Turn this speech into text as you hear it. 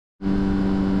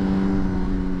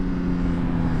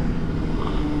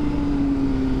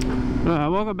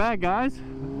Welcome back, guys.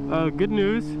 Good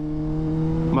news.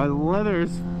 My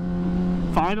leather's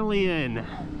finally in.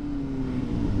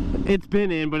 It's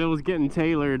been in, but it was getting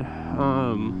tailored.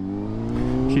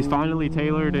 She's finally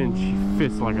tailored and she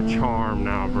fits like a charm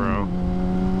now, bro.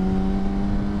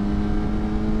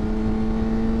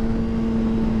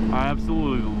 I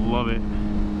absolutely love it.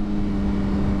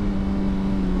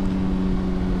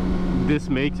 This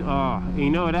makes,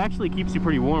 you know, it actually keeps you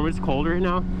pretty warm. It's colder right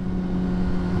now.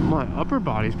 My upper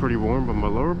body's pretty warm, but my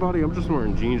lower body, I'm just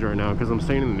wearing jeans right now because I'm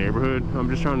staying in the neighborhood. I'm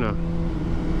just trying to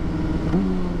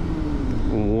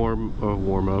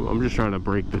warm up. I'm just trying to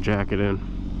break the jacket in.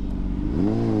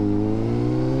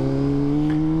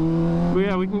 But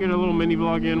yeah, we can get a little mini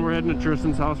vlog in. We're heading to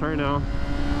Tristan's house right now.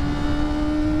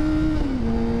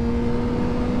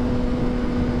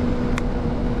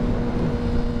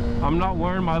 I'm not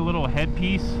wearing my little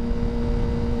headpiece,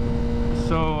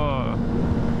 so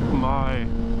my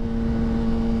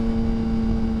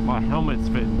helmet's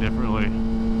fitting differently.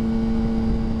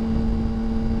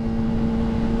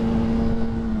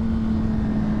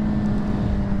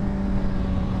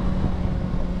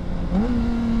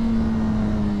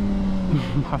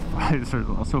 My visor's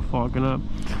also fogging up.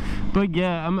 But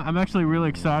yeah, I'm actually really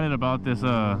excited about this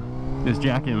this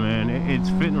jacket, man. It's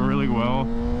fitting really well.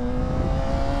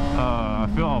 I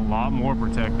feel a lot more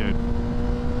protected.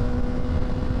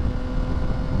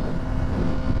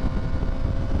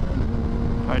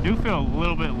 I do feel a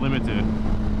little bit limited,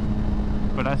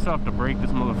 but I still have to break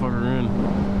this motherfucker in.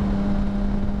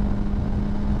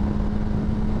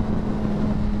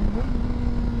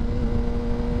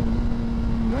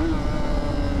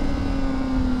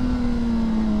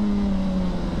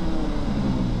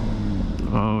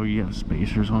 Oh, you have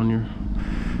spacers on your...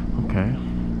 Okay.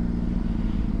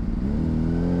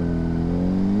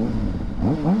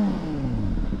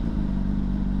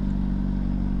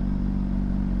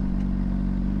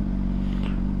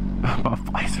 My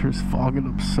visor's fogging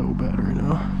up so bad right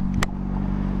now.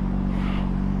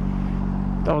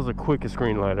 That was the quickest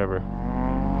green light ever.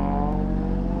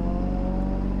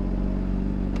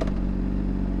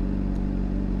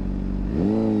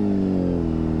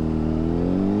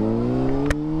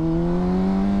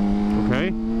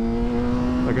 Okay.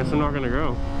 I guess I'm not gonna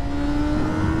go.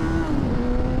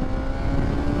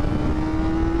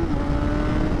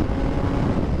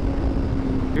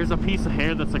 Here's a piece of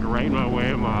hair that's like right in my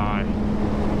way of my eye.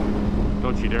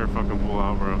 Don't you dare fucking pull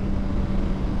out, bro.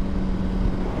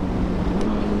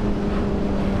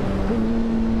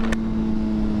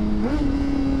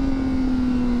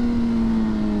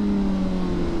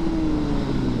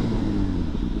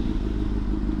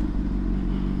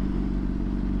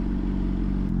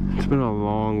 It's been a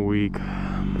long week.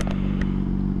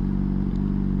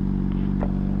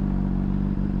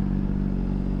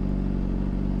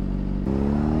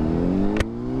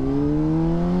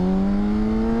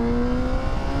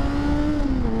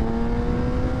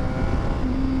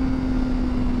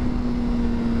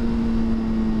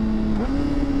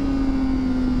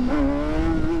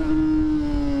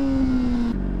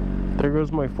 There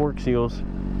goes my fork seals.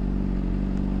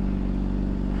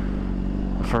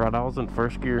 I forgot I was in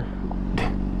first gear.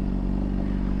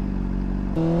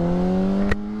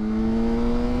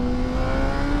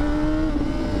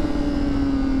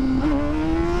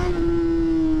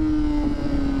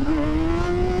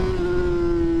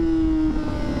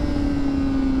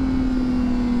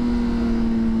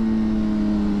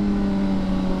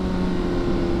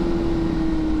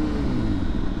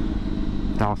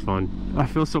 That was fun. I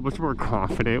feel so much more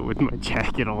confident with my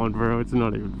jacket on, bro. It's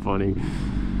not even funny.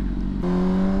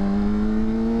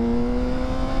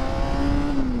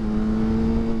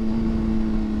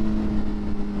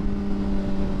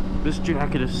 This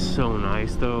jacket is so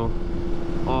nice, though.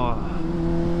 Oh.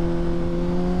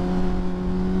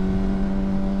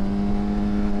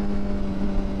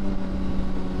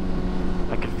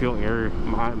 I can feel air.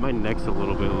 My neck's a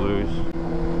little bit loose.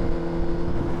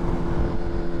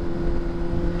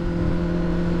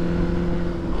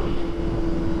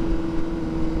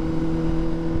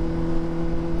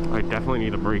 I definitely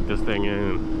need to break this thing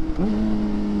in.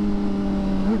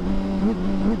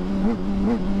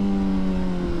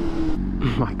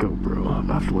 My GoPro.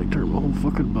 I have to like turn my whole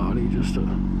fucking body just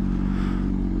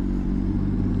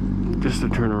to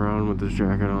turn around with this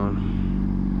jacket on.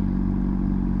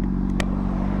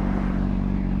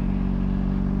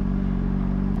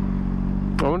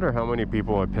 I wonder how many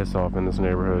people I piss off in this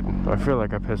neighborhood. I feel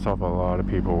like I pissed off a lot of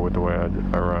people with the way I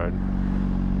ride.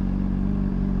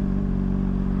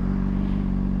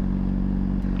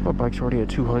 My bike's already at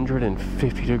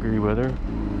 250 degree weather.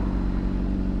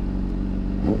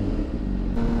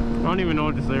 I don't even know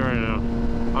what to say right now.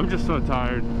 I'm just so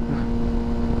tired.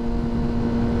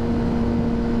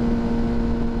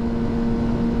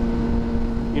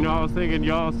 You know, I was thinking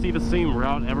y'all see the same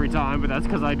route every time, but that's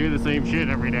because I do the same shit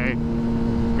every day.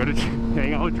 Go to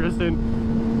hang out with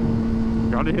Tristan,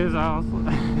 go to his house,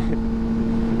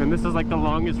 and this is like the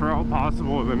longest route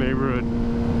possible in the neighborhood.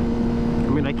 I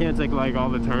mean, I can't take like all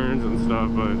the turns and stuff,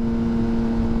 but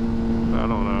I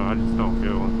don't know. I just don't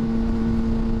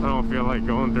feel like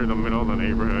going through the middle of the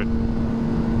neighborhood.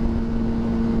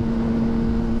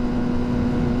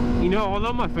 You know,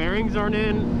 although my fairings aren't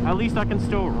in, at least I can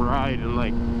still ride and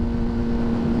like,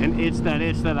 and it's that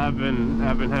itch that I've been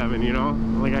having, you know?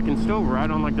 Like I can still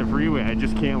ride on like the freeway, I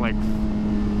just can't like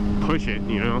push it,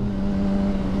 you know?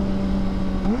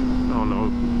 I don't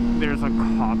know. There's a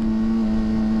cop.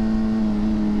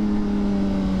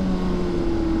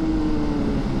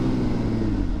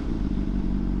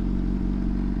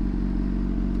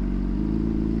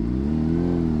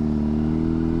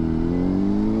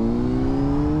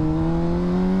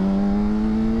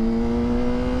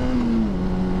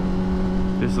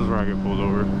 This is where I get pulled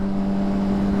over.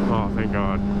 Oh, thank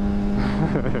God.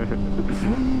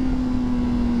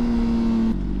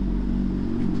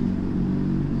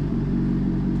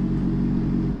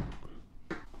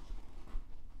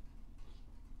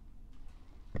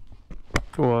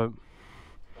 What?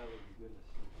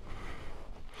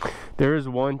 There is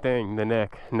one thing, the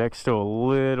neck's still a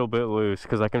little bit loose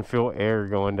because I can feel air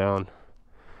going down.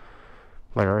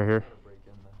 Like right here.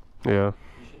 Yeah.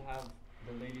 You should have,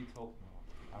 the lady told me,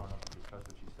 I don't know if you trust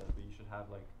what she said, but you should have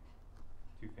like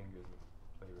 2 fingers of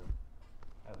playroom,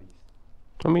 at least.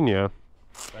 I mean, yeah.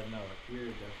 But no, here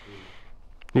definitely.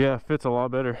 Yeah, fits a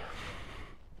lot better.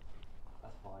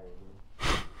 That's fire, dude.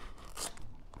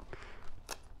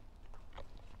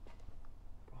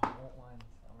 I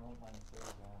won't mind so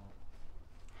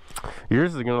bad.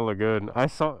 Yours is gonna look good. I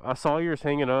saw yours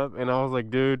hanging up, and I was like,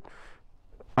 dude,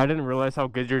 I didn't realize how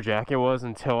good your jacket was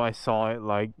until I saw it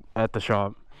like at the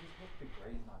shop. I just hope the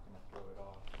gray's not gonna throw it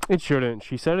off. It shouldn't.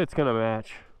 She said it's gonna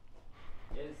match.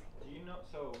 Do you know,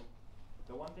 so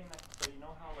the one thing that, so you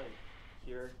know how like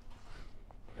here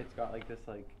it's got like this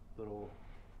like little,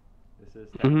 it's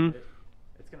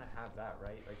gonna have that,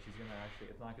 right? Like she's gonna actually,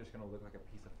 it's not just gonna look like a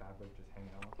piece of fabric just hanging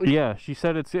off. Yeah, she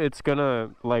said it's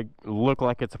gonna like look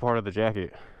like it's a part of the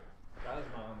jacket. That was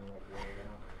my only like worry.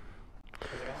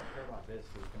 Because I don't care about this,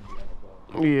 so it's gonna be like a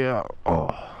bow. Yeah. Oh.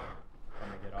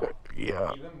 When they get off.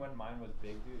 Yeah. Even when mine was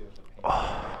big, dude, it was a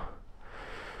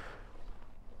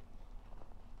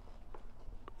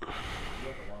pain.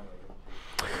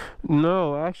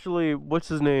 No, actually, what's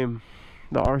his name?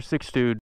 The R6 dude.